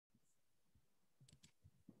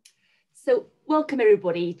So welcome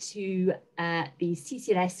everybody to the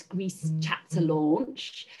CCLS Greece Chapter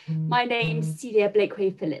launch. My name's Celia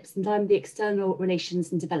Blakeway-Phillips and I'm the External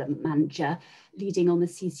Relations and Development Manager leading on the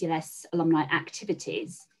CCLS alumni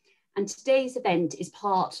activities. And today's event is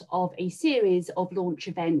part of a series of launch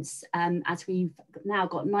events as we've now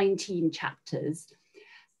got 19 chapters.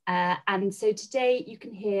 And so today you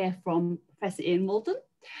can hear from Professor Ian Walden,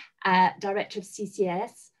 Director of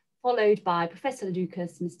CCLS, followed by Professor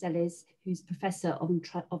Lucas Mistelis, who's Professor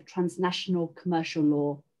of Transnational Commercial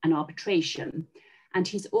Law and Arbitration. And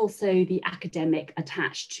he's also the academic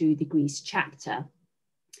attached to the Greece chapter.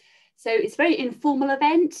 So it's a very informal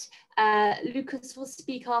event. Lucas will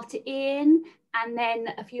speak after Ian, and then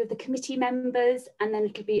a few of the committee members, and then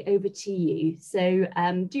it'll be over to you. So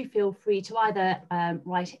do feel free to either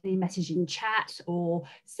write any message in chat or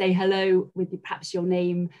say hello with perhaps your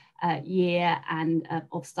name, year and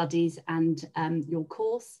of studies and your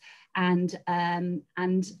course. And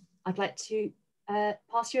I'd like to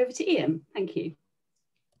pass you over to Ian. Thank you.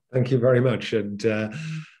 Thank you very much. And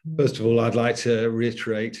first of all, I'd like to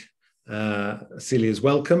reiterate Celia's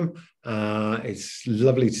welcome. It's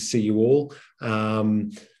lovely to see you all.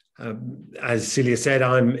 As Celia said,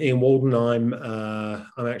 I'm Ian Walden.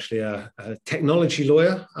 I'm actually a technology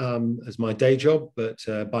lawyer as my day job, but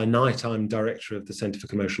by night I'm director of the Centre for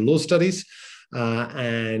Commercial Law Studies,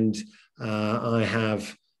 and I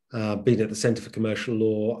have been at the Centre for Commercial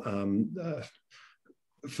Law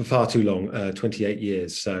for far too long, 28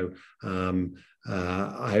 years. So man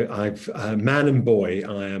and boy,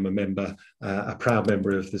 I am a member, a proud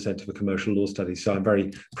member of the Centre for Commercial Law Studies. So I'm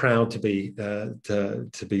very proud to be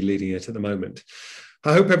leading it at the moment.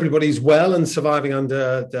 I hope everybody's well and surviving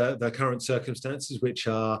under the current circumstances, which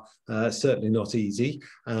are certainly not easy,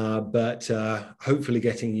 but hopefully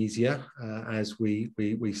getting easier as we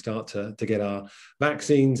start to get our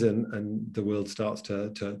vaccines and the world starts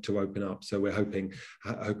to open up. So we're hoping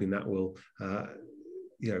that will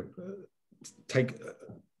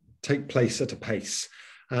take place at a pace.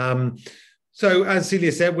 So as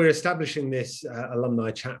Celia said, we're establishing this alumni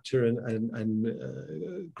chapter,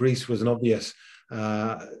 and Greece was an obvious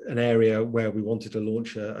an area where we wanted to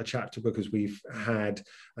launch a chapter because we've had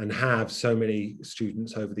and have so many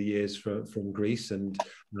students over the years from Greece, and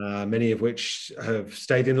many of which have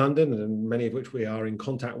stayed in London and many of which we are in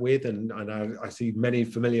contact with, and I see many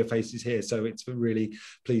familiar faces here, so it's really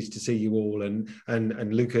pleased to see you all.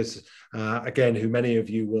 And Lucas, again, who many of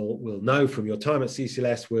you will know from your time at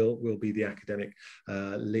CCLS, will be the academic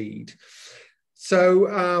lead. So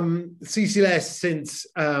CCLS,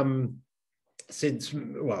 since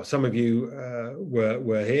well, some of you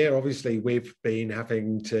were here, obviously we've been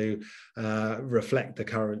having to reflect the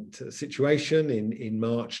current situation. In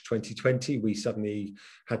March 2020, we suddenly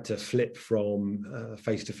had to flip from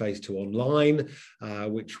face-to-face to online,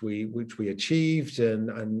 which we achieved,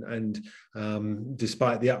 and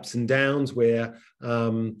despite the ups and downs, we're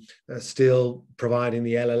still providing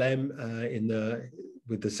the LLM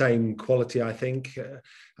with the same quality, I think,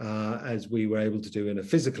 as we were able to do in a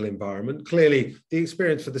physical environment. Clearly, the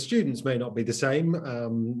experience for the students may not be the same.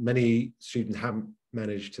 Many students haven't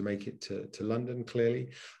managed to make it to London, clearly.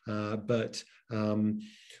 But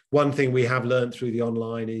one thing we have learned through the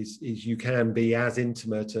online is you can be as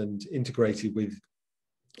intimate and integrated with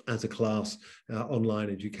as a class online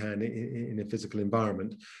as you can in a physical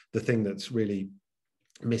environment. The thing that's really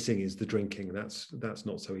missing is the drinking. That's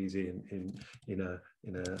not so easy in a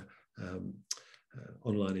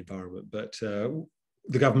online environment. But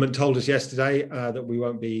the government told us yesterday that we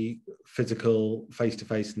won't be physical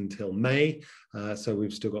face-to-face until May, so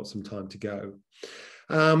we've still got some time to go.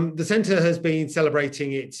 The centre has been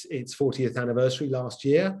celebrating its 40th anniversary last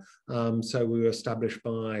year. So we were established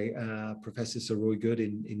by Professor Sir Roy Good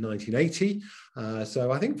in 1980.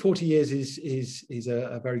 So I think 40 years is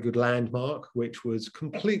a very good landmark, which was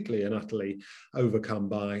completely and utterly overcome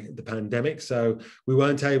by the pandemic. So we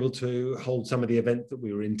weren't able to hold some of the events that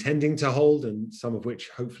we were intending to hold, and some of which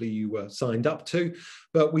hopefully you were signed up to.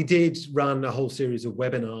 But we did run a whole series of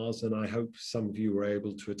webinars, and I hope some of you were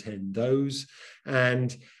able to attend those.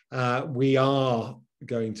 And we are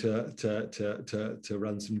going to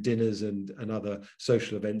run some dinners and other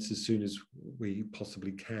social events as soon as we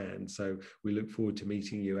possibly can. So we look forward to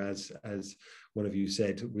meeting you, as one of you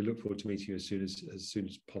said, we look forward to meeting you as soon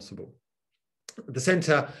as possible. The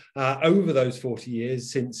centre, over those 40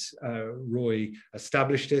 years since Roy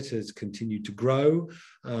established it, has continued to grow.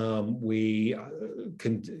 We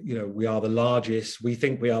are the largest. We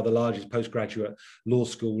think we are the largest postgraduate law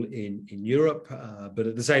school in Europe. But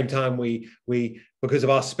at the same time, we because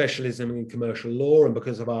of our specialism in commercial law and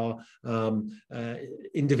because of our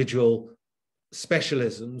individual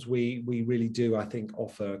specialisms, we really do, I think,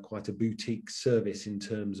 offer quite a boutique service in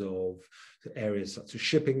terms of areas such as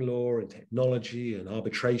shipping law and technology and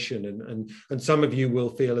arbitration, and some of you will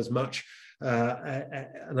feel as much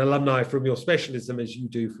an alumni from your specialism as you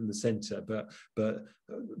do from the centre, but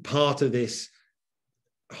part of this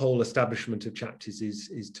whole establishment of chapters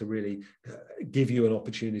is to really give you an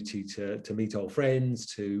opportunity to meet old friends,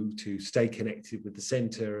 to stay connected with the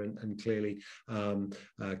centre, and clearly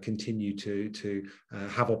continue to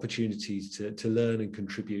have opportunities to learn and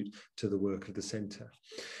contribute to the work of the centre.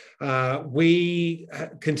 We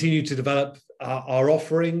continue to develop our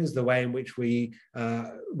offerings, the way in which we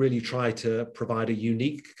really try to provide a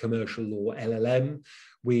unique commercial law LLM.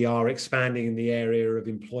 We are expanding in the area of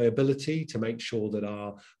employability to make sure that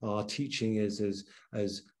our teaching is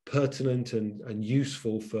as pertinent and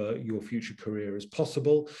useful for your future career as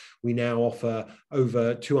possible. We now offer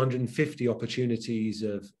over 250 opportunities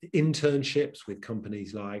of internships with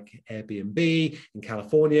companies like Airbnb in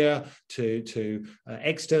California, to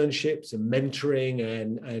externships and mentoring,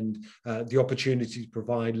 and the opportunity to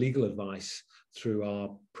provide legal advice through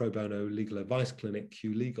our pro bono legal advice clinic,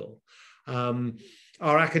 Q Legal.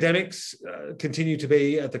 Our academics continue to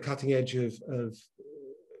be at the cutting edge of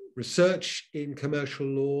research in commercial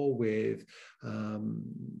law, with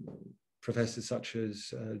professors such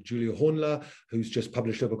as Julia Hornler, who's just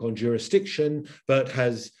published a book on jurisdiction, but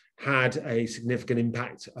has had a significant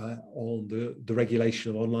impact on the regulation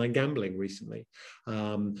of online gambling recently.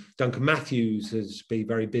 Duncan Matthews has been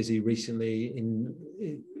very busy recently in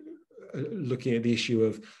looking at the issue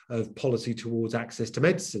of policy towards access to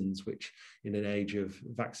medicines, which in an age of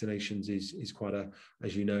vaccinations is quite a,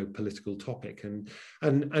 as you know, political topic.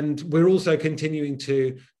 And we're also continuing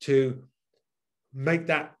to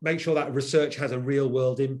make sure that research has a real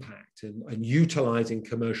world impact, and utilizing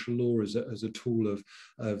commercial law as a tool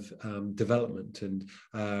of development. And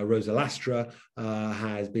Rosa Lastra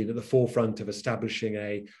has been at the forefront of establishing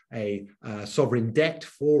a sovereign debt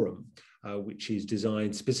forum, which is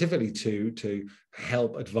designed specifically to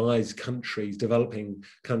help advise countries, developing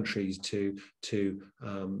countries, to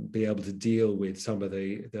be able to deal with some of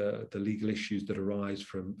the legal issues that arise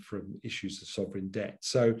from issues of sovereign debt.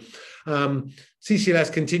 So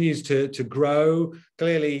CCLS continues to grow.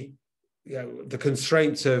 Clearly, you know, the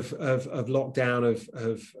constraints of lockdown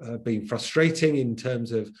have been frustrating in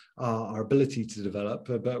terms of our ability to develop.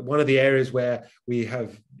 But one of the areas where we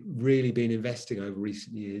have really been investing over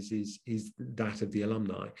recent years is that of the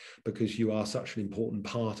alumni, because you are such an important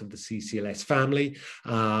part of the CCLS family.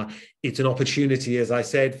 It's an opportunity, as I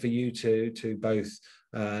said, for you to both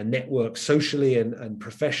network socially and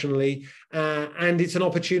professionally, and it's an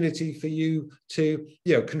opportunity for you to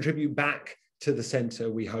contribute back to the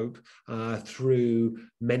centre, we hope, through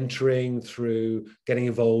mentoring, through getting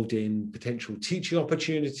involved in potential teaching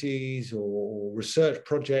opportunities or research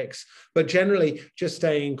projects, but generally just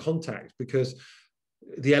staying in contact, because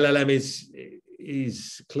the LLM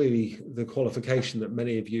is clearly the qualification that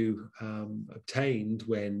many of you obtained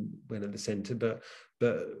when at the centre,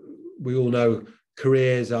 but we all know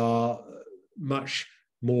careers are much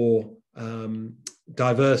more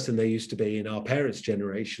diverse than they used to be in our parents'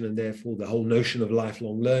 generation, and therefore the whole notion of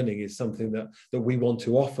lifelong learning is something that we want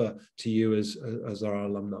to offer to you as our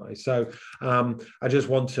alumni. So I just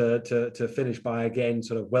want to finish by again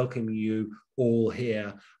sort of welcoming you all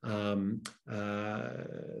here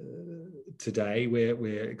today.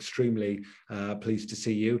 We're extremely pleased to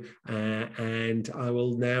see you, and I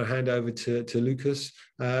will now hand over to Lucas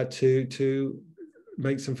to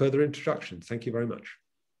make some further introductions. Thank you very much.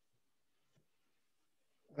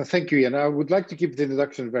 Thank you, Ian. I would like to keep the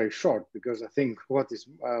introduction very short, because I think what is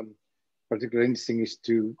particularly interesting is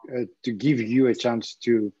to give you a chance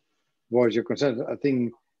to voice your concerns. I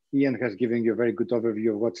think Ian has given you a very good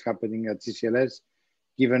overview of what's happening at CCLS,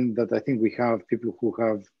 given that I think we have people who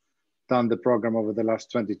have done the program over the last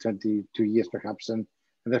 22 years perhaps, and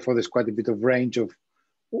therefore there's quite a bit of range of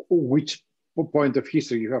which point of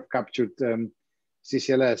history you have captured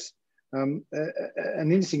CCLS. An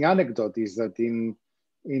interesting anecdote is that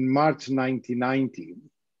in March 1990,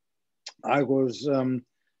 I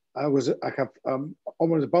have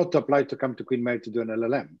almost about to apply to come to Queen Mary to do an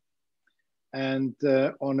LLM. And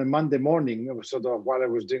on a Monday morning, sort of while I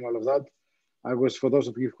was doing all of that, I was, for those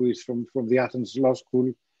of you who is from the Athens Law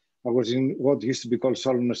School, I was in what used to be called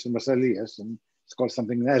Solomos and Marsalias, and it's called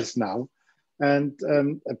something else now. And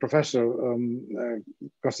a professor,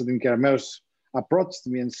 Konstantin Kerameus, approached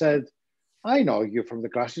me and said, I know you from the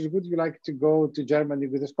classes, would you like to go to Germany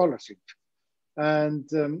with a scholarship? And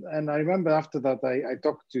I remember after that, I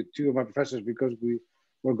talked to two of my professors because we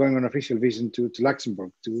were going on official visit to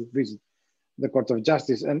Luxembourg to visit the Court of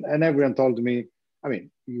Justice. And everyone told me, I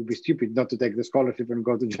mean, you'd be stupid not to take the scholarship and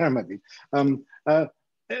go to Germany.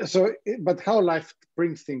 But how life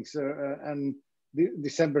brings things. And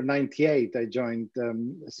December 98, I joined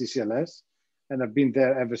CCLS, and I've been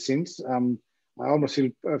there ever since. I almost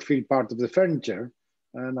feel part of the furniture.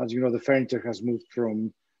 And as you know, the furniture has moved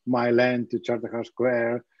from Mile End to Charterhouse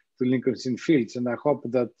Square to Lincoln's Inn Fields. And I hope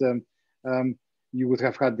that you would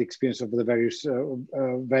have had the experience of the various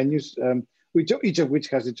venues, each of which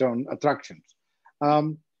has its own attractions.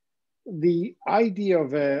 The idea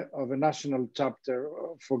of a national chapter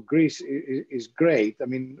for Greece is great. I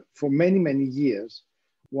mean, for many, many years,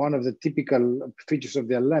 one of the typical features of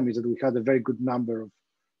the LM is that we had a very good number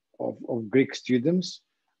of Greek students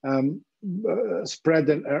spread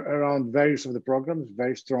around various of the programs,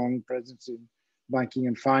 very strong presence in banking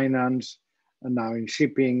and finance, and now in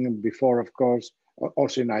shipping, before, of course,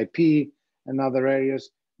 also in IP and other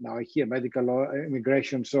areas. Now here, medical law,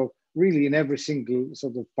 immigration. So really in every single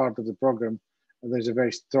sort of part of the program, there's a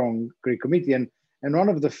very strong Greek committee. And one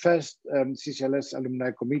of the first CCLS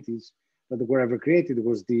alumni committees that were ever created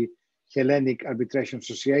was the Hellenic Arbitration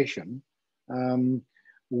Association,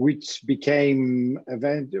 which became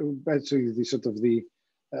eventually the sort of the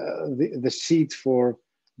seat for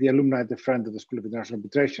the alumni at the front of the School of International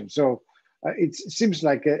Arbitration. So it seems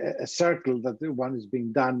like a circle that one is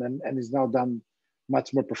being done and is now done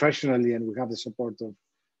much more professionally, and we have the support of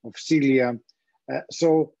Celia.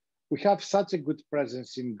 So we have such a good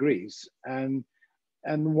presence in Greece. And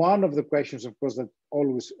one of the questions, of course, that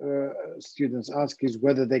always students ask is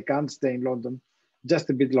whether they can stay in London just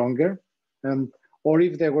a bit longer, or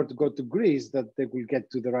if they were to go to Greece, that they will get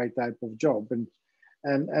to the right type of job.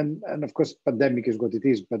 And of course, pandemic is what it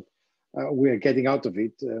is, but we are getting out of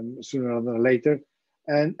it sooner rather than later.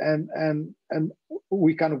 And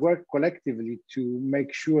we can work collectively to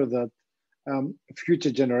make sure that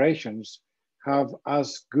future generations have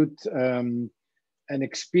as good an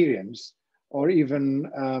experience, or even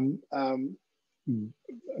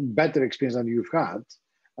better experience than you've had.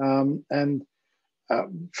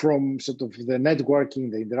 From sort of the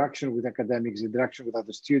networking, the interaction with academics, the interaction with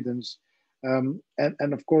other students,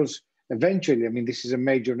 and of course, eventually, I mean, this is a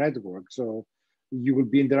major network, so you will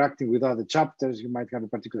be interacting with other chapters. You might have a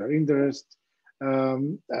particular interest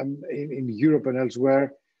in Europe and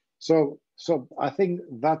elsewhere. So I think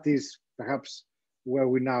that is perhaps where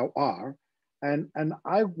we now are. And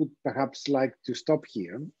I would perhaps like to stop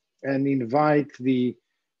here and invite the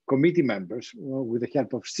committee members, with the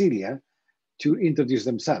help of Celia, to introduce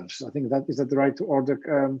themselves. I think that is that the right order,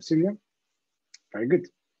 Celia? Very good.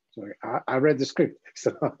 Sorry, I read the script.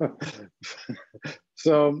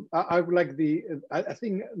 So I would like I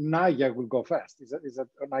think Naya will go first. Is that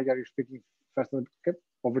Naya, you're speaking first? Okay,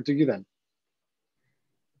 over to you then.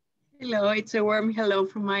 Hello, it's a warm hello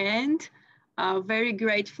from my end. Very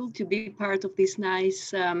grateful to be part of this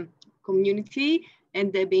nice community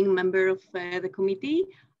and being a member of the committee.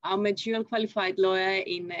 I'm a dual qualified lawyer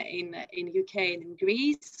in UK and in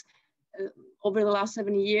Greece. Over the last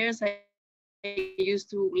 7 years, I used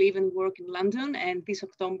to live and work in London, and this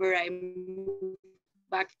October I moved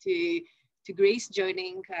back to Greece,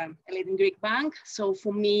 joining a leading Greek bank. So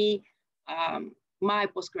for me, my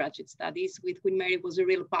postgraduate studies with Queen Mary was a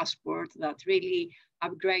real passport that really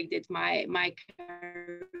upgraded my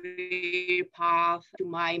career path to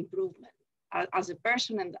my improvement as a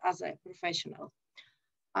person and as a professional.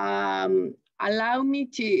 Allow me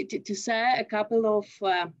to say a couple of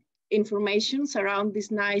informations around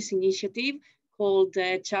this nice initiative called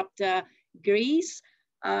Chapter Greece.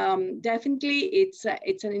 Definitely, it's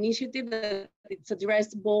an initiative that it's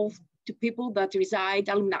addressed both to people that reside,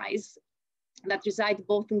 alumni, that reside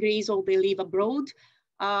both in Greece or they live abroad.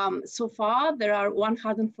 So far, there are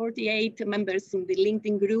 148 members in the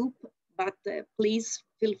LinkedIn group, but please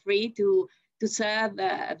feel free to share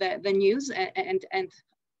the news and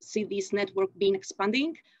see this network being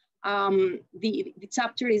expanding. The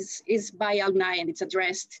chapter is by alumni and it's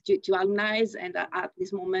addressed to alumni, and at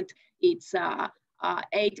this moment it's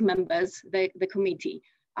 8 members, the committee.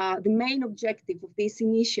 The main objective of this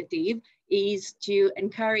initiative is to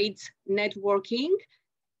encourage networking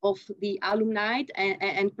of the alumni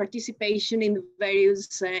and participation in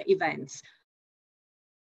various events.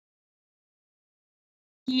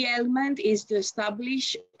 key element is to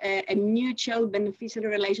establish a mutual beneficial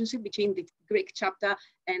relationship between the Greek chapter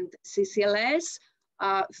and CCLS.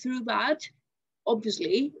 Through that,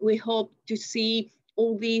 obviously, we hope to see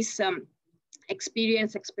all these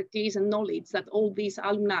experience, expertise, and knowledge that all these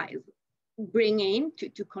alumni bring in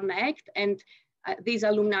to connect, and these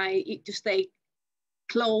alumni to stay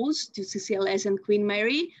close to CCLS and Queen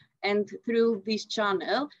Mary, and through this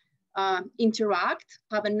channel interact,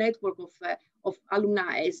 have a network of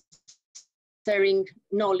alumni sharing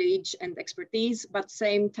knowledge and expertise, but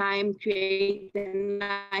same time create a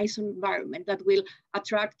nice environment that will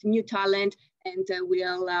attract new talent and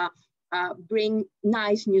will bring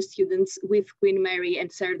nice new students with Queen Mary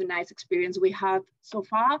and share the nice experience we have so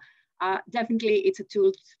far. Definitely it's a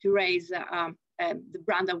tool to raise the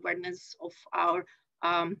brand awareness of our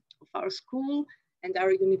school and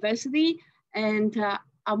our university, and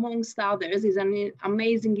amongst others is an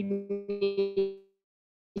amazing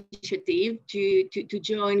initiative to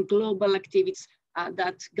join global activities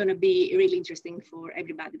that's going to be really interesting for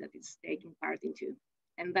everybody that is taking part into.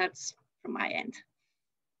 And that's from my end.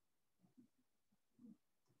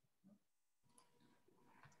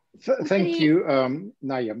 Thank you,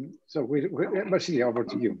 Naya. So, Marsilia, over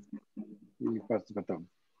to you. You pass the baton.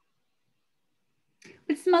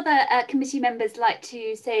 Would some other committee members like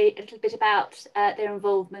to say a little bit about their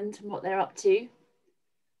involvement and what they're up to?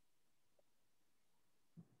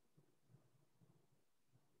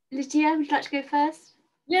 Lydia, would you like to go first?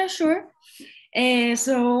 Yeah, sure.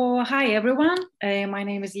 So, hi everyone. My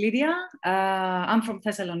name is Lydia. I'm from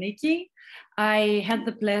Thessaloniki. I had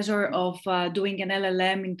the pleasure of doing an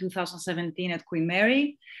LLM in 2017 at Queen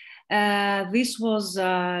Mary. This was,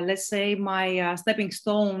 let's say, my stepping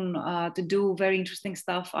stone to do very interesting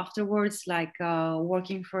stuff afterwards, like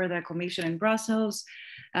working for the Commission in Brussels,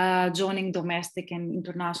 joining domestic and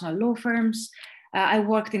international law firms. I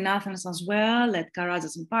worked in Athens as well at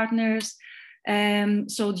Karajas and Partners.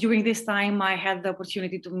 So during this time, I had the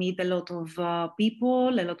opportunity to meet a lot of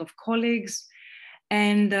people, a lot of colleagues.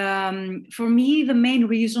 And for me, the main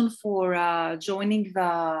reason for joining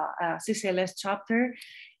the CCLS chapter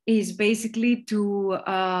is basically to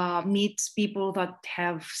meet people that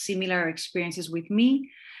have similar experiences with me.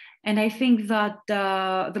 And I think that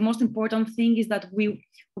the most important thing is that we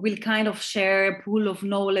will kind of share a pool of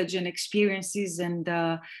knowledge and experiences and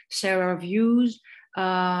share our views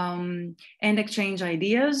and exchange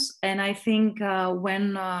ideas. And I think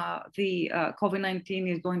when the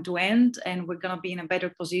COVID-19 is going to end and we're going to be in a better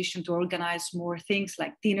position to organize more things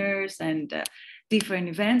like dinners and different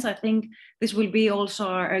events, I think this will be also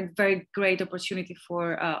a very great opportunity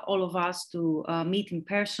for all of us to meet in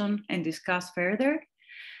person and discuss further.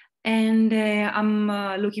 And I'm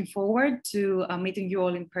looking forward to meeting you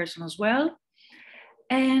all in person as well.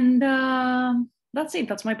 And that's it.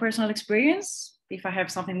 That's my personal experience. If I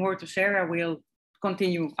have something more to share, I will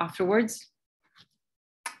continue afterwards.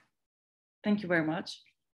 Thank you very much.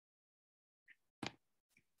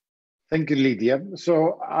 Thank you, Lydia.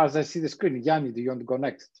 So as I see the screen, Yanni, do you want to go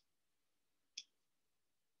next?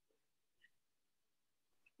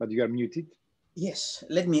 But you are muted. Yes,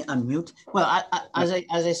 let me unmute. Well, as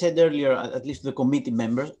I said earlier, at least the committee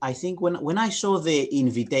members, I think when I saw the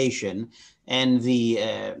invitation and the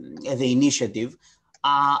initiative,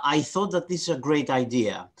 I thought that this is a great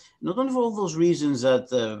idea. Not only for all those reasons that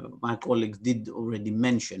my colleagues did already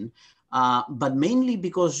mention, but mainly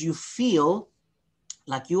because you feel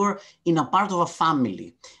like you're in a part of a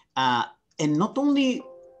family, and not only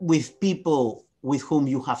with people with whom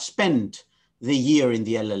you have spent the year in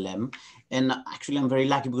the LLM. And actually, I'm very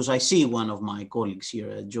lucky because I see one of my colleagues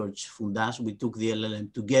here, George Fundas. We took the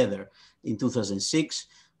LLM together in 2006,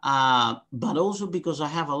 but also because I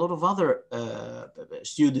have a lot of other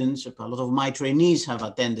students, a lot of my trainees have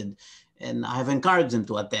attended, and I have encouraged them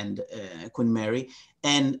to attend Queen Mary.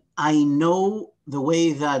 And I know the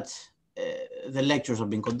way that the lectures are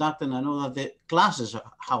being conducted, and I know that the classes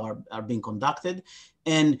are being conducted,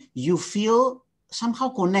 and you feel somehow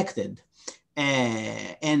connected.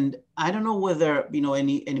 And I don't know whether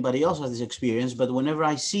anybody else has this experience, but whenever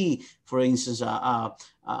I see, for instance, a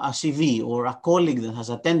CV or a colleague that has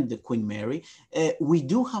attended the Queen Mary, we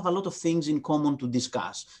do have a lot of things in common to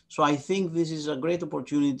discuss. So I think this is a great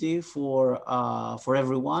opportunity for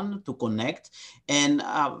everyone to connect. And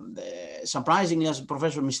surprisingly, as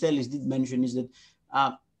Professor Mistelis did mention, is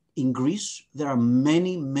that in Greece there are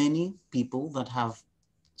many people that have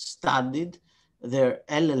studied their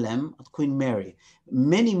LLM at Queen Mary,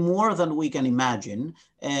 many more than we can imagine.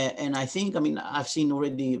 And I think, I've seen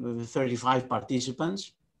already 35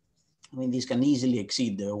 participants. I mean, this can easily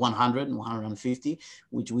exceed the 100 and 150,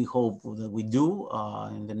 which we hope that we do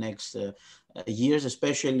in the next years,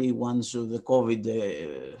 especially once the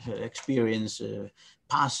COVID experience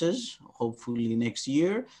passes, hopefully next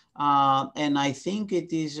year. And I think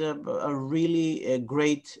it is a really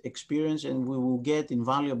great experience, and we will get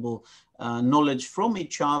invaluable knowledge from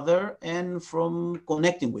each other and from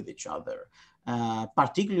connecting with each other.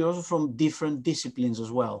 Particularly also from different disciplines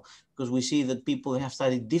as well, because we see that people have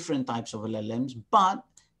studied different types of LLMs, but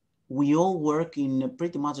we all work in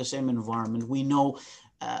pretty much the same environment. We know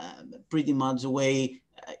pretty much the way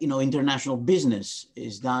international business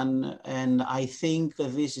is done, and I think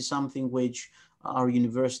this is something which our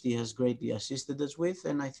university has greatly assisted us with,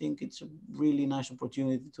 and I think it's a really nice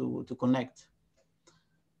opportunity to connect.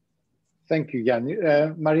 Thank you, Jan.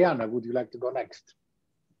 Mariana, would you like to go next?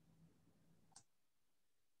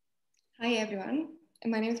 Hi, everyone.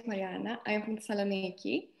 My name is Mariana. I am from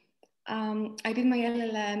Thessaloniki. I did my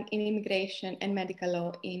LLM in immigration and medical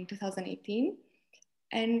law in 2018.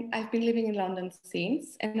 And I've been living in London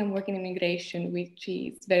since, and I'm working in immigration, which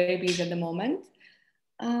is very busy at the moment.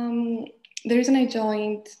 The reason I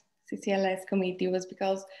joined CCLS committee was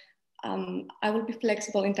because I will be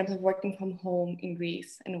flexible in terms of working from home in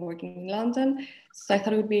Greece and working in London. So I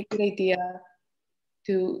thought it would be a good idea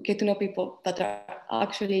to get to know people that are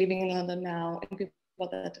actually living in London now and people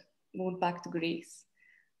that moved back to Greece.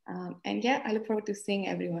 And yeah, I look forward to seeing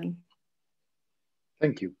everyone.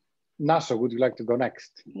 Thank you. Naso, would you like to go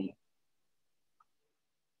next?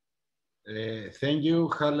 Thank you.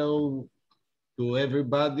 Hello to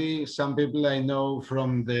everybody. Some people I know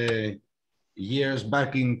from the years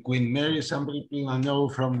back in Queen Mary, some people I know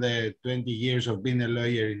from the 20 years of being a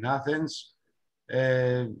lawyer in Athens.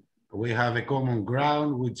 We have a common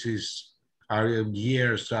ground, which is our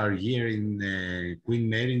years are here in Queen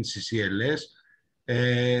Mary in CCLS.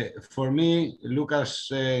 For me, Lucas,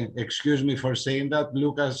 excuse me for saying that,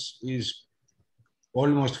 Lucas is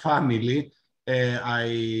almost family.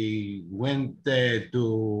 I went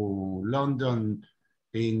to London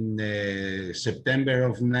in September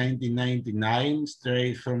of 1999,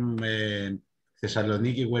 straight from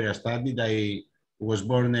Thessaloniki, where I studied. I was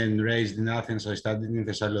born and raised in Athens. I studied in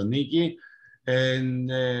Thessaloniki.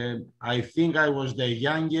 And I think I was the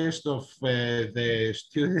youngest of the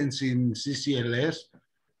students in CCLS,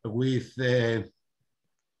 with the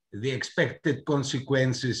expected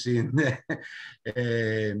consequences in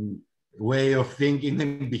way of thinking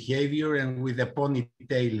and behavior, and with a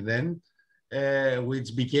ponytail then,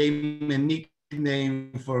 which became a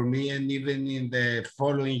nickname for me. And even in the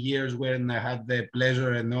following years, when I had the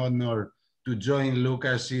pleasure and honor to join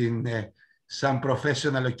Lucas in some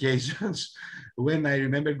professional occasions, when I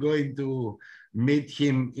remember going to meet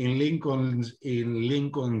him in Lincoln's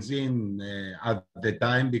Inn at the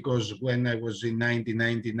time, because when I was in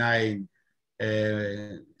 1999,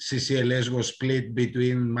 CCLS was split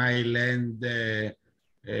between Mile End,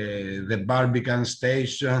 the Barbican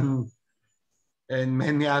Station, and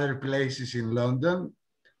many other places in London.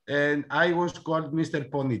 And I was called Mr.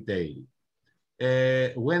 Ponytail.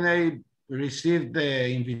 When I received the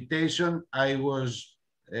invitation, I was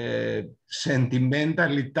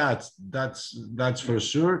sentimentally touched, that's for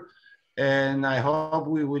sure. And I hope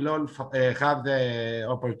we will all have the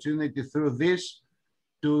opportunity through this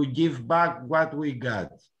to give back what we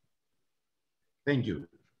got. Thank you.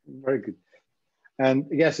 Very good. And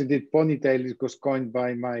yes, indeed, ponytail was coined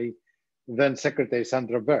by my then secretary,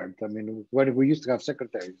 Sandra Bird. I mean, when we used to have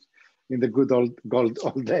secretaries in the good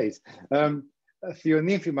old days.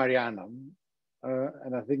 Theonifi, Mariana,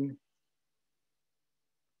 and I think...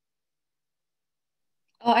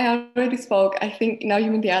 Oh, I already spoke. I think now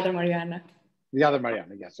you mean the other Mariana. The other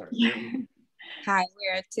Mariana, yeah, sorry. Hi, we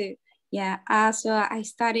are too. Yeah, so I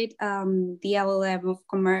studied the LLM of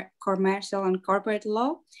Commercial and Corporate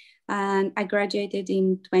Law, and I graduated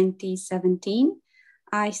in 2017.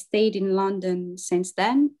 I stayed in London since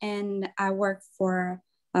then, and I work for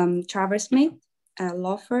Travers Smith, a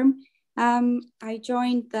law firm. I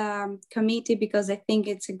joined the committee because I think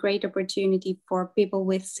it's a great opportunity for people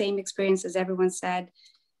with same experience, as everyone said,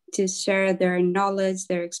 to share their knowledge,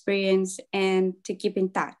 their experience, and to keep in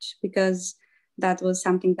touch, because that was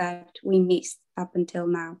something that we missed up until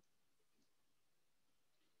now.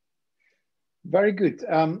 Very good.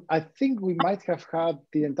 I think we might have had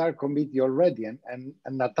the entire committee already, and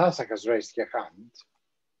Natasha has raised her hand.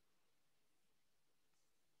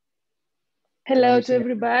 Hello to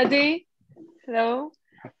everybody. Hello.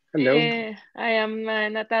 Hello. I am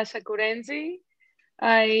Natasha Kurenzi.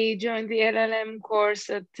 I joined the LLM course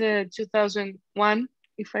at 2001,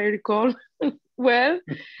 if I recall well.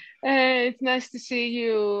 It's nice to see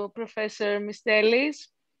you, Professor Mistelis.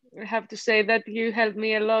 I have to say that you helped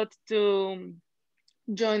me a lot to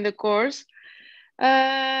join the course. When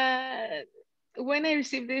I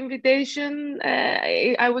received the invitation,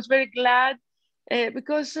 I was very glad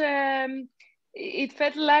because it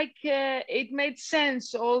felt like it made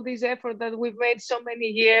sense, all this effort that we've made so many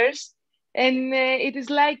years. And it is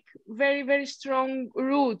like very, very strong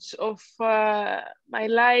roots of my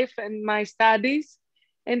life and my studies.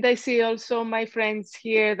 And I see also my friends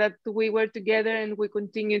here that we were together and we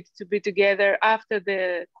continued to be together after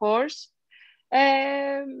the course.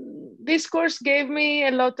 This course gave me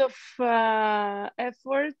a lot of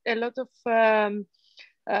effort, a lot of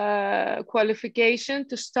qualification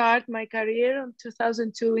to start my career in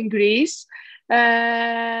 2002 in Greece.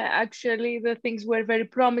 Actually, the things were very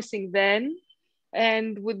promising then.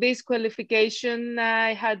 And with this qualification,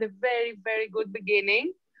 I had a very, very good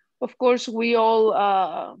beginning. Of course, we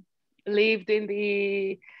all lived in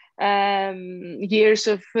the years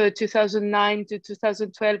of 2009 to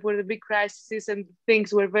 2012 were the big crises and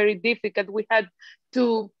things were very difficult. We had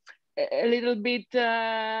to a little bit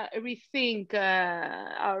rethink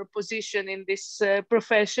our position in this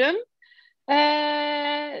profession.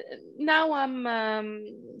 Now I'm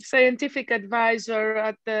scientific advisor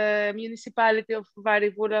at the municipality of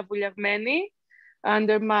Varivura Vouliagmeni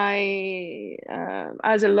under my,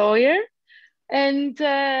 as a lawyer. And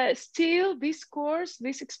still this course,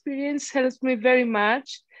 this experience helps me very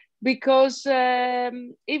much because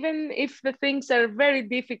even if the things are very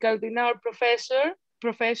difficult in our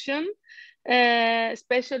profession,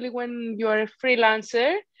 especially when you are a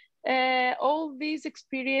freelancer, all this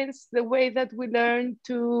experience, the way that we learn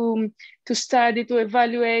to study, to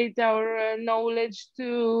evaluate our knowledge,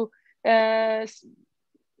 to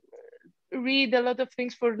read a lot of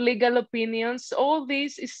things for legal opinions, all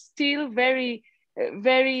this is still very,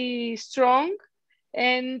 very strong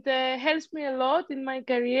and helps me a lot in my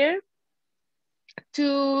career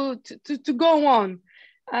to go on.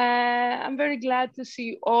 I'm very glad to see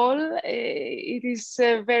you all. It is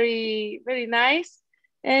very, very nice.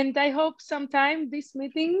 And I hope sometime this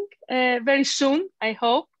meeting, very soon, I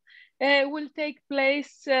hope, will take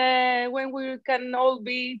place when we can all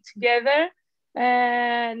be together,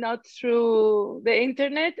 not through the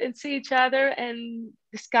internet, and see each other and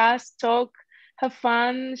discuss, talk, have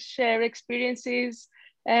fun, share experiences,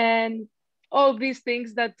 and all these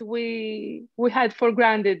things that we had for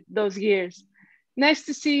granted those years. Nice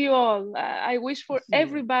to see you all. I wish for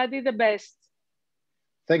everybody the best.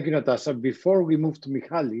 Thank you, Natasha. Before we move to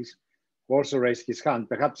Michalis, who also raised his hand,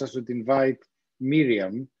 perhaps I should invite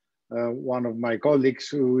Miriam, one of my colleagues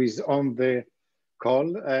who is on the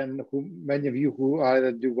call, and who many of you who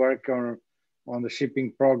either do work on the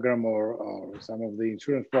shipping program or some of the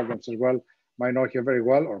insurance programs as well might know her very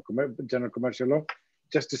well, or general commercial law,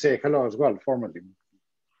 just to say hello as well, formally.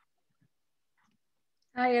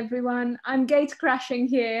 Hi, everyone. I'm gate crashing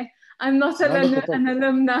here. I'm not an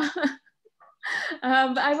alumna.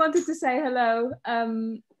 But I wanted to say hello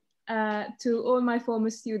to all my former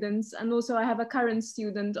students. And also I have a current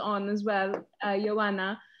student on as well,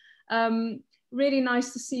 Joanna. Really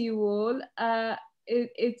nice to see you all. Well,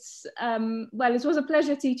 it was a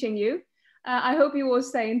pleasure teaching you. I hope you all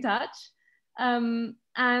stay in touch. And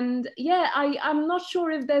yeah, I'm not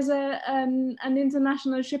sure if there's an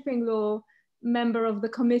international shipping law member of the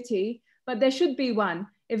committee, but there should be one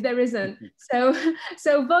if there isn't. So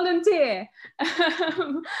volunteer.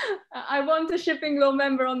 I want a shipping law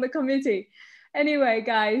member on the committee. Anyway,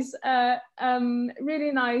 guys,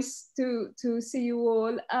 really nice to see you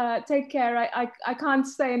all. Take care. I can't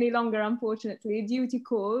stay any longer, unfortunately. Duty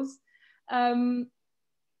calls. But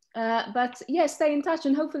yeah, stay in touch,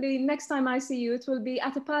 and hopefully next time I see you, it will be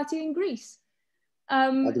at a party in Greece.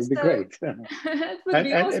 That would be great. It would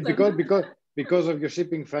be awesome. Because of your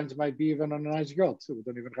shipping friends, might be even on a nice yacht, so we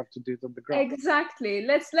don't even have to do it on the ground. Exactly.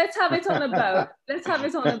 Let's have it on a boat. Let's have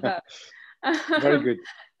it on a boat. Very good.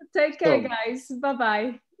 Take care, guys.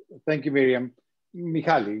 Bye-bye. Thank you, Miriam.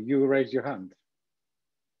 Michali, you raised your hand.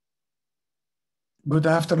 Good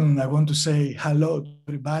afternoon. I want to say hello to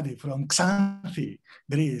everybody from Xanthi,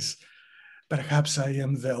 Greece. Perhaps I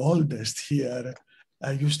am the oldest here.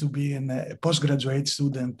 I used to be a postgraduate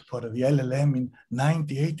student for the LLM in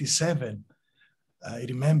 1987. I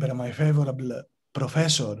remember my favorable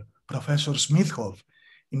professor, Professor Smithhoff,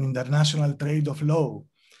 in International Trade of Law.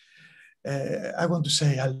 I want to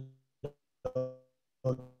say hello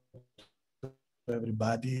to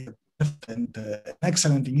everybody, and an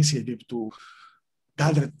excellent initiative to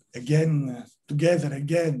gather again, together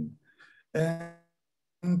again.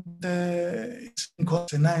 And it's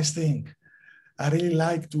a nice thing. I really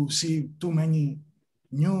like to see too many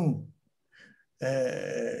new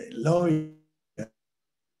lawyers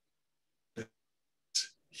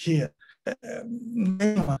here.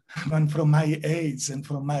 One from my age and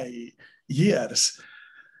from my years.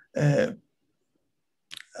 I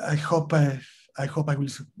hope I will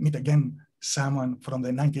meet again someone from the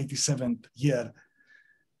 1987 year.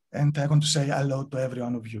 And I want to say hello to every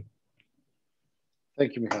one of you.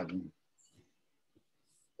 Thank you, Michael.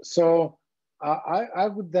 So I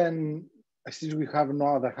would then, since we have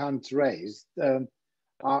no other hands raised, the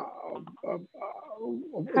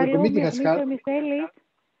committee has Mr. Mistelis.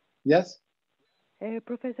 Yes?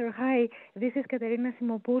 Professor, hi. This is Katerina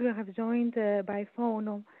Simopoulou. I have joined by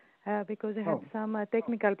phone because I had some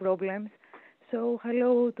technical problems. So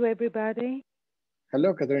hello to everybody.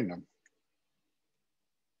 Hello, Katerina.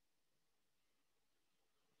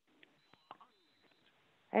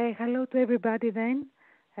 Hello to everybody then.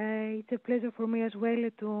 It's a pleasure for me as well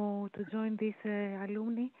to join this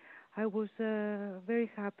alumni. I was very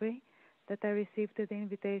happy that I received the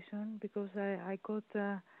invitation because I got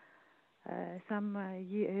some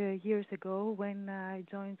years ago when I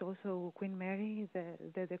joined also Queen Mary,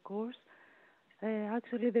 the course.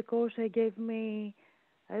 Actually, the course gave me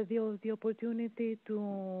the opportunity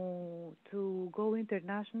to go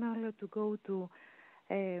international, to go to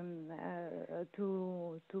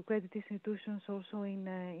credit institutions also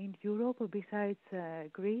in Europe besides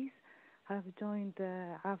Greece. I've joined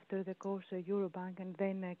after the course Eurobank and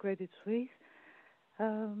then Credit Suisse.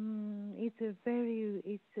 It's a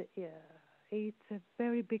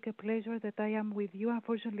very big pleasure that I am with you.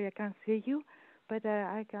 Unfortunately, I can't see you, but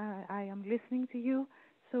I am listening to you.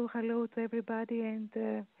 So hello to everybody, and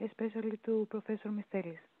especially to Professor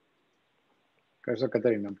Mistelis. Professor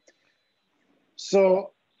Katerina.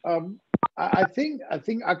 So I think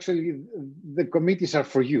actually the committees are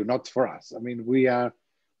for you, not for us. I mean, we are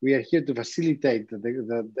here to facilitate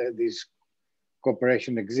this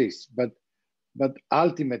cooperation exists, but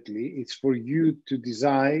ultimately it's for you to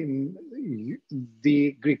design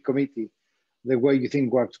the Greek committee the way you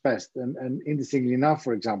think works best. And interestingly enough,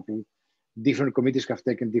 for example, different committees have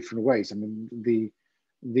taken different ways. I mean,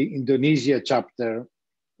 the Indonesia chapter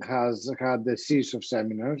has had a series of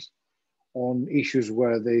seminars on issues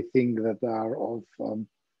where they think that are of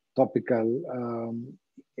topical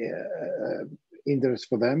interest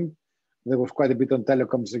for them. There was quite a bit on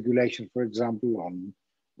telecoms regulation, for example,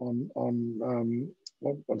 on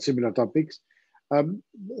similar topics.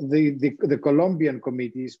 The Colombian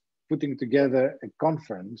committee is putting together a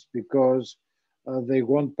conference because they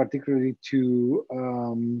want particularly to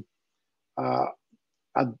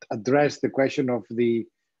address the question of the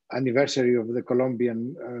anniversary of the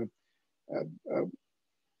Colombian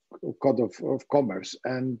Code of Commerce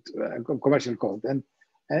and Commercial Code, and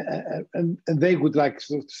they would like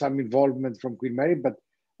some involvement from Queen Mary, but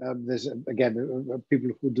there's again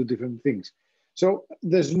people who do different things. So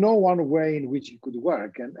there's no one way in which it could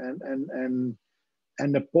work, and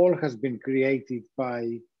a poll has been created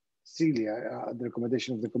by Celia at the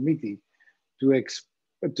recommendation of the committee to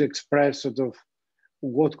express sort of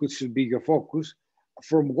what should be your focus.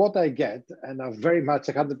 From what I get, and I'm very much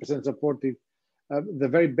 100% supportive, the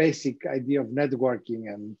very basic idea of networking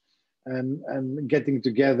and getting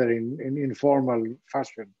together in informal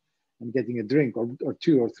fashion and getting a drink or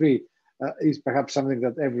two or three is perhaps something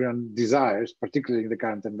that everyone desires, particularly in the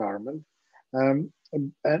current environment. And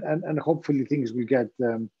hopefully things will get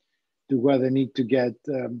to where they need to get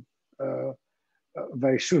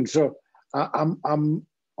very soon. So I'm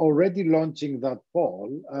already launching that poll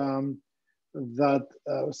that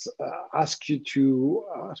asks you to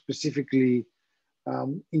specifically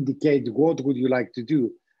indicate what would you like to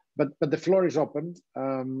do. But the floor is open.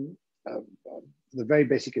 The very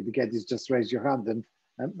basic etiquette is just raise your hand, and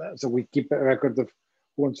so we keep a record of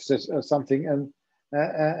who wants to say something, and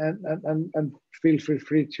feel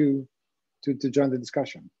free to join the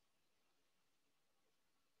discussion.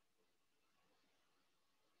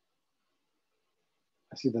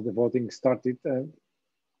 I see that the voting started.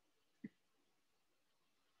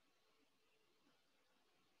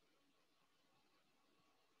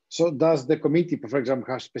 So does the committee, for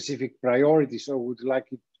example, have specific priorities, or would you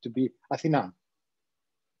like it to be Athena?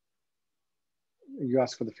 You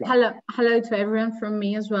ask for the floor. Hello to everyone from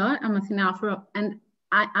me as well. I'm Athena, and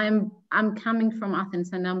I'm coming from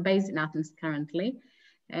Athens, and I'm based in Athens currently.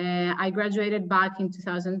 I graduated back in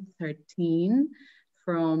 2013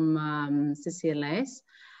 from CCLS.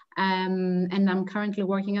 And I'm currently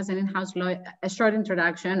working as an in-house lawyer, a short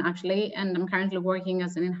introduction actually, and I'm currently working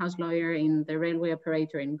as an in-house lawyer in the railway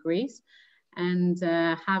operator in Greece. and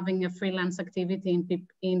having a freelance activity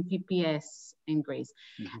in PPS in Greece.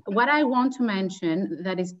 What I want to mention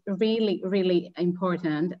that is really, really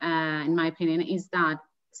important, in my opinion, is that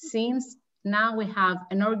since now we have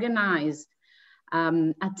an organized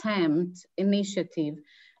initiative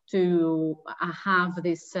to have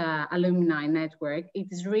this alumni network, it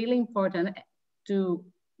is really important to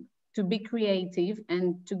be creative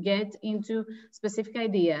and to get into specific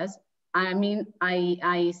ideas. I mean,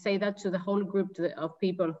 I say that to the whole group of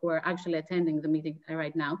people who are actually attending the meeting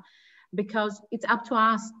right now, because it's up to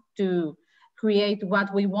us to create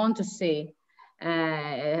what we want to see,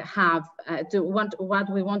 what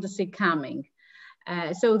we want to see coming.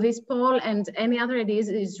 So this poll and any other ideas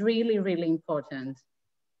is really, really important.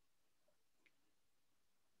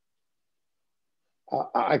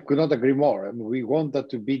 I could not agree more. I mean, we want that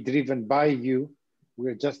to be driven by you.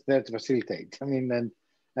 We're just there to facilitate. I mean,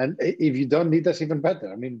 and if you don't need us, even better.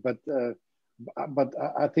 I mean, but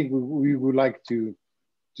I think we would like to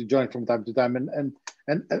join from time to time. And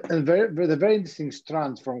the very interesting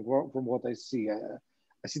strands from what I see.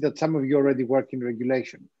 I see that some of you already work in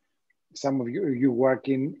regulation. Some of you work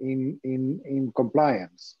in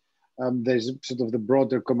compliance. There's sort of the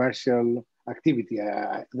broader commercial activity.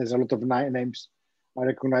 There's a lot of names I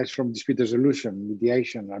recognize from dispute resolution,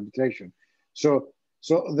 mediation, arbitration. So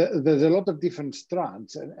there's a lot of different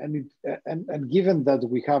strands, and given that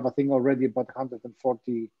we have, I think, already about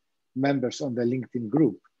 140 members on the LinkedIn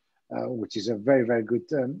group, which is a very, very good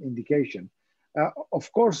indication. Of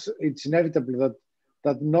course, it's inevitable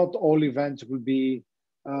that not all events will be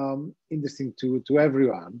interesting to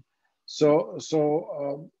everyone.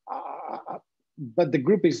 But the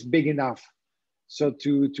group is big enough so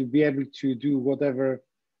to be able to do whatever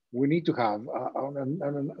we need to have,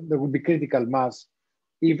 and there will be critical mass,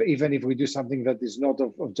 even if we do something that is not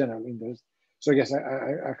of general interest. So yes,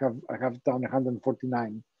 I have done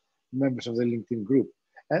 149 members of the LinkedIn group,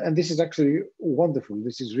 and this is actually wonderful.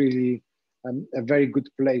 This is really a very good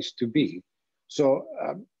place to be. So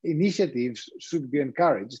initiatives should be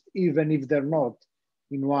encouraged, even if they're not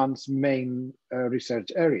in one's main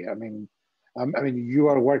research area. I mean, you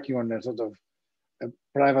are working on a sort of a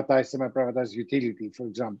privatized, semi-privatized utility, for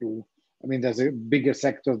example. I mean, there's a bigger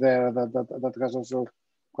sector there that has also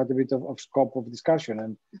quite a bit of scope of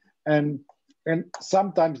discussion, and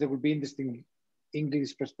sometimes there will be interesting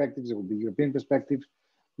English perspectives, there will be European perspectives,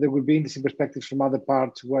 there will be interesting perspectives from other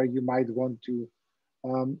parts where you might want to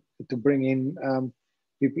bring in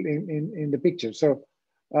people in the picture.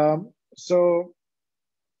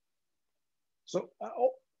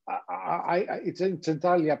 It's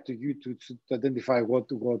entirely up to you to identify what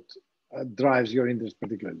drives your interest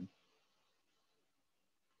particularly.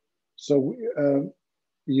 So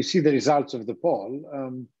you see the results of the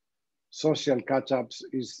poll. Social catch-ups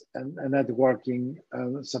is and networking,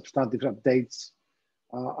 substantive updates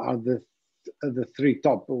are the three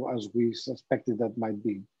top, as we suspected that might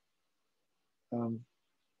be.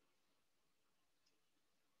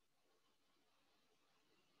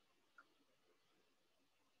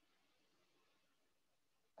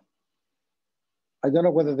 I don't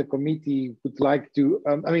know whether the committee would like to,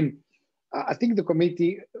 I think the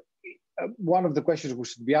committee, one of the questions we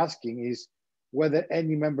should be asking is whether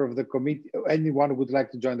any member of the committee, anyone would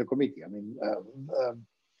like to join the committee. I mean,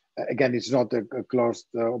 again, it's not a closed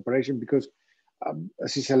operation because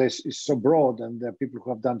CCLS is so broad and there are people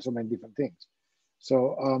who have done so many different things.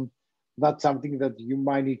 So that's something that you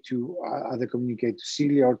might need to either communicate to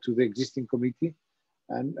Celia or to the existing committee.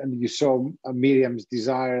 And you saw Miriam's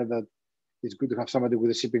desire that it's good to have somebody with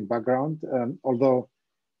a shipping background, although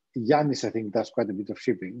Yannis, I think, does quite a bit of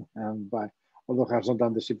shipping, although has not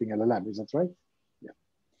done the shipping LLM. Is that right? Yeah.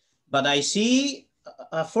 But I see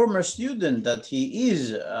a former student that he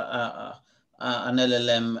is an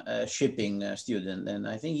LLM shipping student, and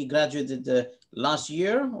I think he graduated last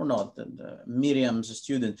year or not, Miriam's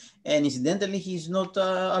student. And incidentally, he's not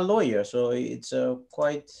a lawyer, so it's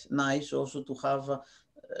quite nice also to have,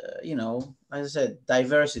 you know, as I said,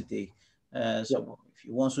 diversity. So if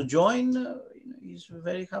he wants to join, he's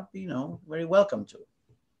very happy, you know, very welcome to.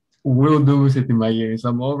 Will do, Mr. Timayeris.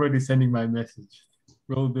 I'm already sending my message.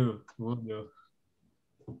 Will do, will do.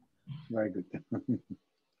 Very good.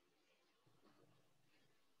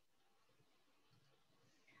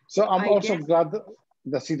 So I'm also glad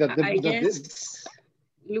to see that I guess,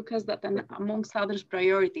 Lucas, that amongst others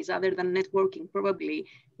priorities, other than networking, probably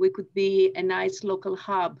we could be a nice local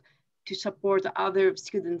hub to support other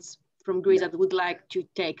students from Greece that would like to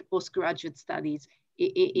take postgraduate studies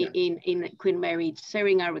in Queen Mary,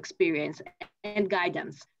 sharing our experience and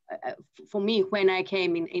guidance. For me, when I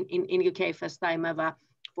came in UK first time ever,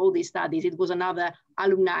 all these studies. It was another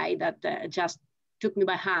alumni that just took me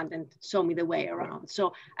by hand and showed me the way around.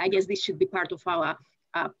 So I guess this should be part of our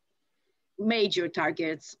major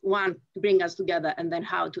targets. One, to bring us together, and then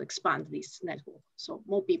how to expand this network so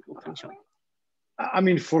more people can join. I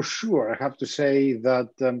mean, for sure, I have to say that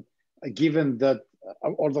given that,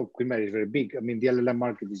 although Queen Mary is very big, I mean, the LLM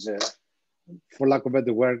market is, for lack of a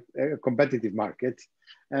better word, a competitive market.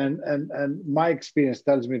 And my experience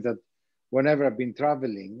tells me that whenever I've been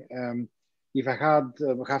traveling, if I had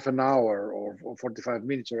half an hour or 45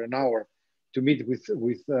 minutes or an hour to meet with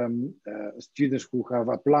students who have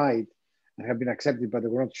applied and have been accepted, but they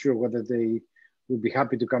were not sure whether they would be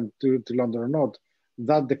happy to come to London or not,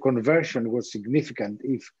 that the conversion was significant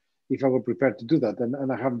if I were prepared to do that.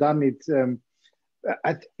 And I have done it,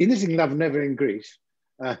 interestingly enough, never in Greece,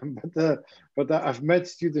 but I've met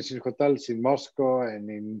students in hotels in Moscow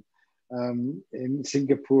and in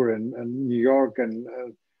Singapore and New York and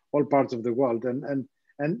all parts of the world and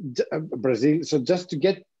Brazil. So just to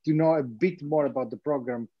get to know a bit more about the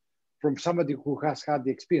program from somebody who has had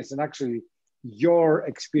the experience, and actually your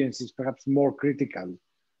experience is perhaps more critical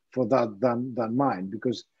for that than mine,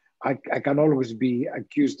 because I can always be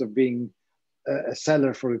accused of being a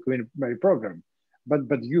seller for a Queen Mary program,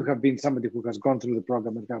 but you have been somebody who has gone through the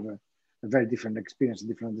program and have a very different experience, a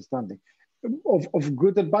different understanding of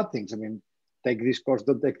good and bad things. I mean, take this course,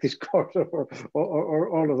 don't take this course, or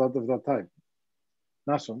all of that type.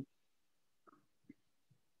 Nason?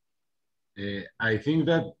 I think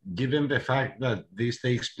that given the fact that this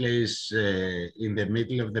takes place in the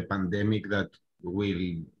middle of the pandemic, that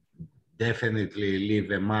will definitely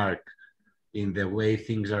leave a mark in the way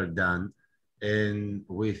things are done. And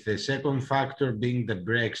with the second factor being the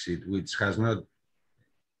Brexit, which has not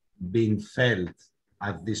been felt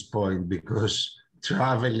at this point because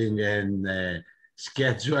traveling and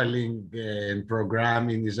scheduling and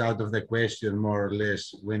programming is out of the question, more or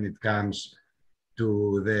less, when it comes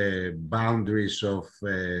to the boundaries of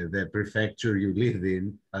the prefecture you live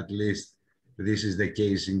in. At least this is the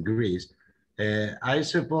case in Greece. I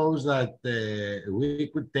suppose that we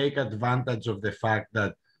could take advantage of the fact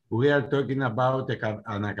that we are talking about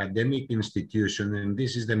an academic institution, and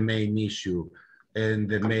this is the main issue and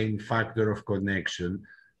the main factor of connection.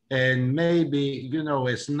 And maybe, you know,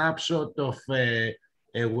 a snapshot of a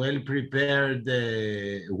well-prepared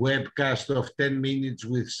webcast of 10 minutes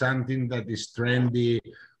with something that is trendy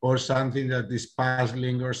or something that is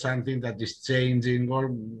puzzling or something that is changing or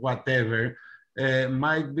whatever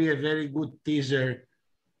might be a very good teaser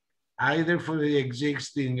either for the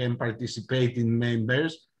existing and participating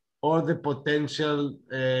members or the potential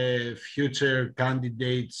future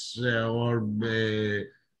candidates or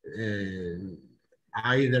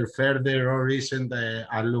either further or recent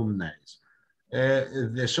alumni.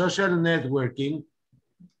 The social networking,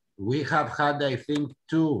 we have had, I think,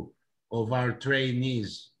 2 of our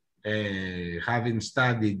trainees having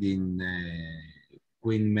studied in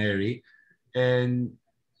Queen Mary. And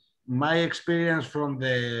my experience from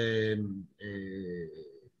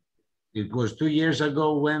it was 2 years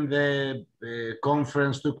ago when the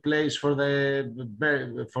conference took place for the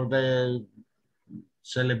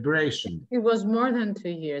celebration. It was more than 2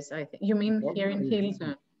 years, I think. You mean here in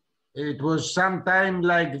Hilton? It was sometime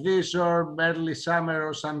like this or early summer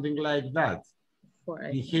or something like that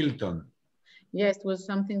in Hilton. Yes, it was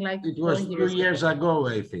something like it was 2 years ago,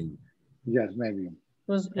 I think. Yes, maybe. It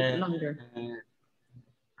was longer.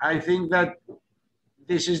 I think that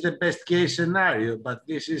this is the best case scenario, but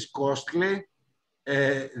this is costly.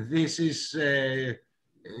 This is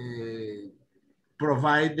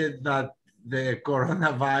provided that the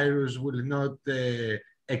coronavirus will not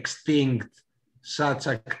extinct such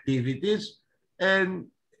activities. And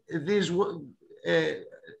this,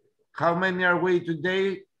 how many are we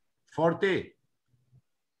today? 40?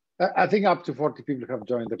 I think up to 40 people have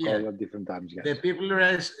joined the call at different times. Yes. The people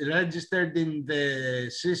registered in the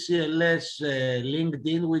CCLS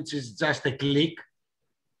LinkedIn, which is just a click,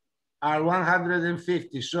 are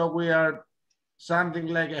 150. So we are something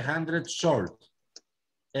like 100 short.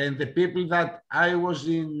 And the people that I was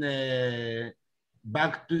in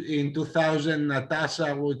in 2000,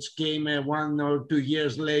 Natasha, which came 1 or 2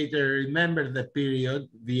 years later, remember the period,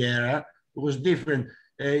 the era, was different.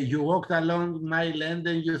 You walked along my land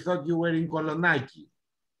and you thought you were in Kolonaki.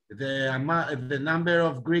 The number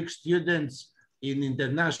of Greek students in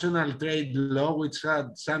international trade law, which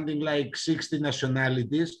had something like 60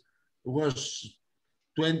 nationalities, was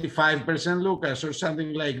 25% Lucas or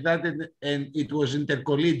something like that, and it was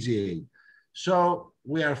intercollegiate. So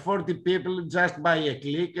we are 40 people just by a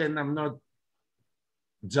click, and I'm not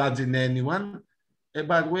judging anyone.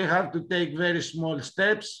 but we have to take very small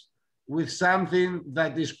steps with something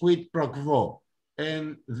that is quid pro quo.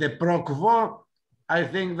 And the pro quo, I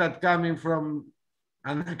think that coming from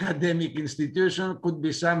an academic institution could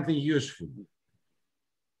be something useful.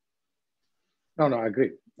 No, I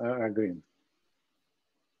agree. I agree.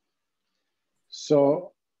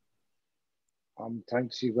 So I'm trying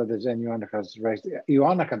to see whether anyone has raised.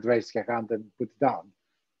 Ioana had raised her hand and put it down.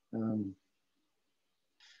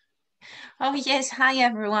 Oh, yes. Hi,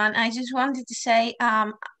 everyone. I just wanted to say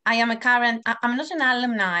I am a current, I'm not an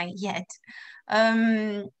alumni yet.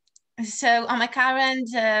 So I'm a current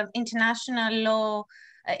international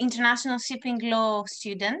shipping law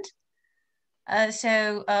student.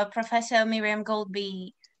 So Professor Miriam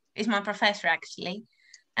Goldby is my professor, actually.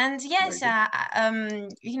 And yes,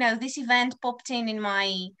 you know, this event popped in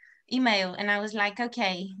my email, and I was like,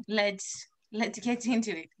 okay, let's get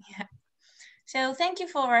into it. Yeah. So thank you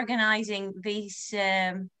for organizing this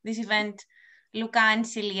this event, Luca and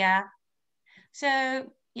Celia.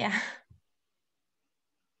 So yeah.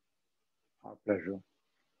 Our pleasure.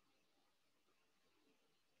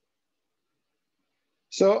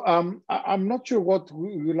 So I'm not sure what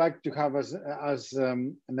we would like to have as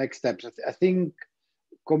next steps. I think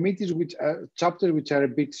committees chapters which are a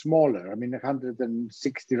bit smaller. I mean,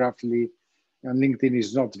 160 roughly, and LinkedIn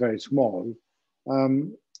is not very small.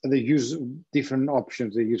 They use different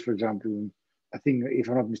options. They use, for example, I think, if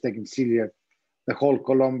I'm not mistaken, Celia, the whole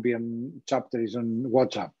Colombian chapter is on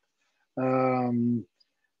WhatsApp.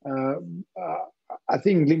 I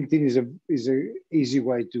think LinkedIn is a easy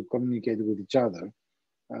way to communicate with each other.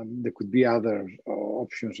 There could be other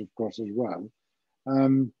options, of course, as well.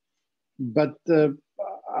 But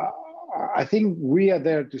I think we are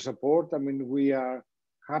there to support. I mean, we are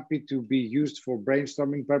happy to be used for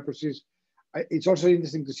brainstorming purposes. It's also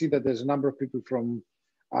interesting to see that there's a number of people from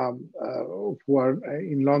who are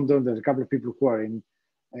in London. There's a couple of people who are in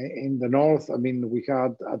the north. I mean, we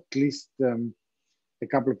had at least a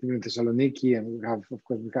couple of people in Thessaloniki, and we have, of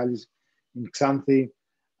course, Michalis in Xanthi,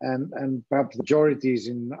 and perhaps the majority is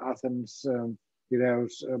in Athens,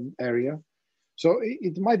 Piraeus area. So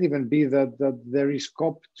it might even be that there is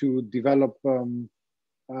scope to develop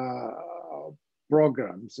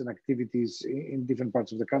programs and activities in different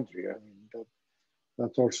parts of the country. I mean,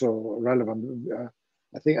 that's also relevant.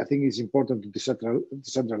 I think it's important to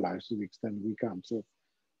decentralize to the extent we can. So.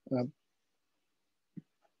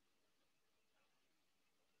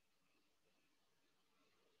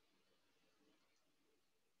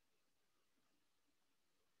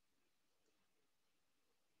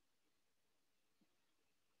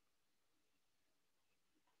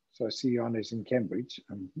 So I see Ioana is in Cambridge.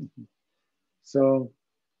 So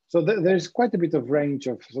there's quite a bit of range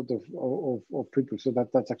of of people. So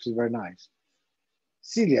that's actually very nice.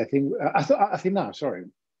 Celia, I think, Athena, sorry.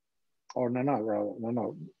 Or no.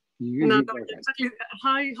 No, exactly.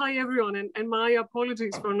 Hi everyone, and my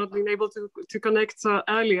apologies for not being able to connect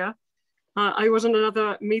earlier. I was on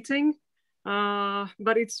another meeting,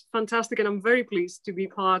 but it's fantastic, and I'm very pleased to be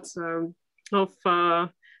part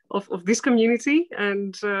of this community,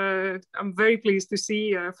 and I'm very pleased to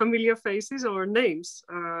see familiar faces or names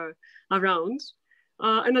around.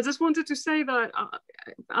 And I just wanted to say that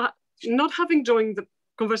not having joined the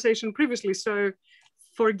conversation previously, so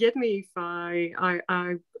forget me if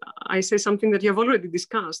I say something that you have already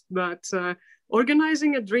discussed, but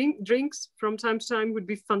organizing a drinks from time to time would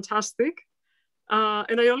be fantastic.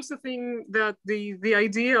 And I also think that the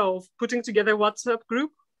idea of putting together a WhatsApp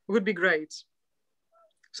group would be great.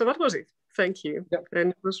 So that was it. Thank you. Yep.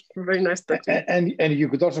 And it was very nice talking. And you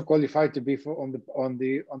could also qualify to be on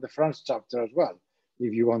the France chapter as well,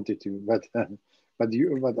 if you wanted to. But I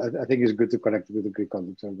think it's good to connect with the Greek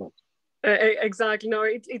colleagues as well. Exactly. No,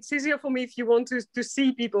 it's easier for me if you want to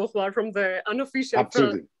see people who are from the unofficial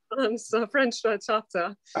French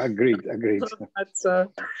chapter. Agreed.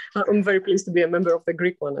 I'm very pleased to be a member of the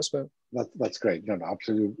Greek one as well. That's great. No,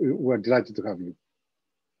 absolutely. We're delighted to have you.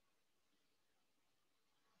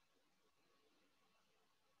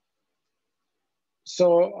 So,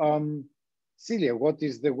 Celia, what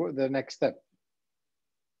is the next step?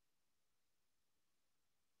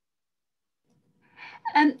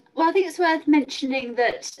 Well, I think it's worth mentioning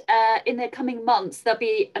that in the coming months, there'll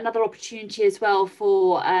be another opportunity as well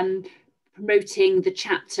for promoting the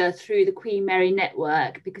chapter through the Queen Mary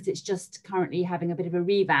Network, because it's just currently having a bit of a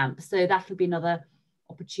revamp. So that'll be another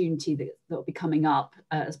opportunity that will be coming up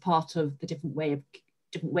as part of the different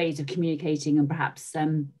ways of communicating and perhaps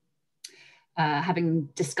having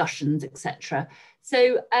discussions, etc.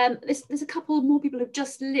 So there's a couple more people who've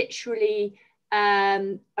just literally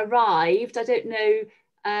arrived. I don't know.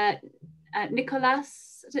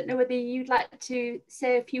 Nicholas, I don't know whether you'd like to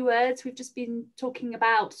say a few words. We've just been talking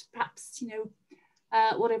about perhaps,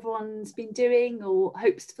 what everyone's been doing or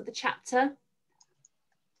hopes for the chapter.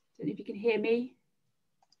 Don't know if you can hear me.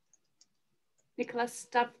 Nicholas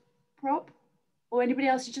Stavrop, or anybody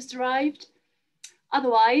else who just arrived.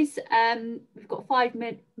 Otherwise, we've got 5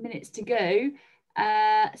 minutes to go. So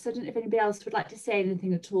I don't know if anybody else would like to say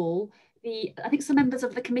anything at all. I think some members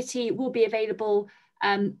of the committee will be available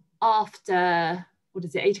after,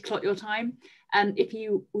 8 o'clock your time. If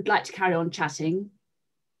you would like to carry on chatting,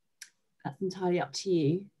 that's entirely up to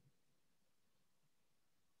you.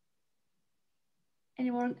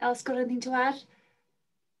 Anyone else got anything to add?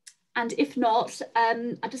 And if not,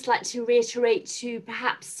 I'd just like to reiterate to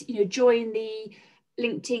perhaps join the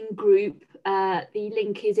LinkedIn group. The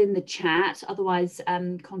link is in the chat. Otherwise,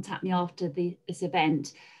 contact me after this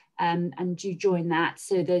event and do join that.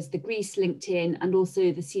 So there's the Greece LinkedIn and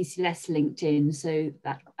also the CCLS LinkedIn. So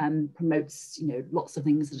that promotes lots of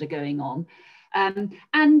things that are going on. And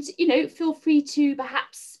feel free to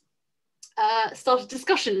perhaps start a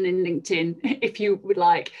discussion in LinkedIn if you would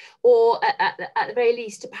like, or at the very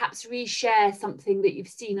least to perhaps reshare something that you've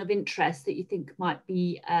seen of interest that you think might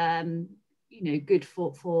be good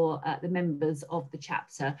for the members of the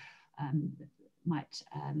chapter,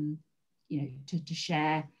 to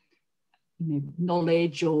share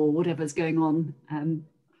knowledge or whatever's going on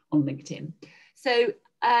LinkedIn. So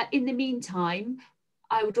in the meantime,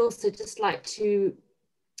 I would also just like to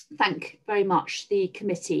thank very much the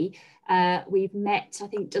committee. We've met, I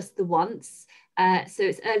think, just the once, so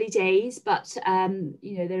it's early days, but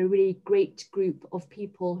they're a really great group of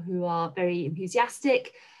people who are very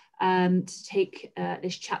enthusiastic to take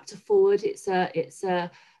this chapter forward. It's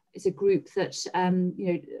a group that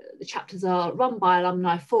the chapters are run by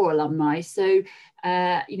alumni for alumni, so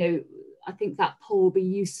I think that poll will be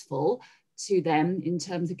useful to them in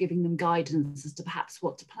terms of giving them guidance as to perhaps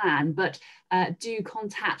what to plan. But do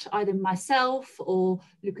contact either myself or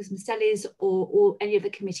Lucas Masellis or any of the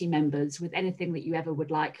committee members with anything that you ever would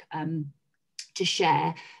like to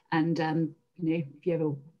share. And if you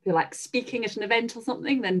ever feel like speaking at an event or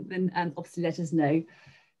something, then obviously let us know.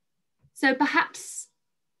 So perhaps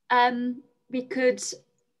we could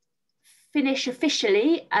finish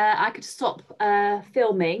officially. I could stop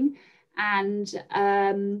filming and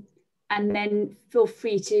then feel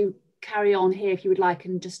free to carry on here if you would like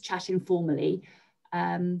and just chat informally.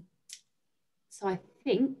 So I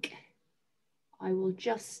think I will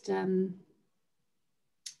just, bear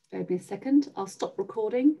with me a second, I'll stop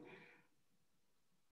recording.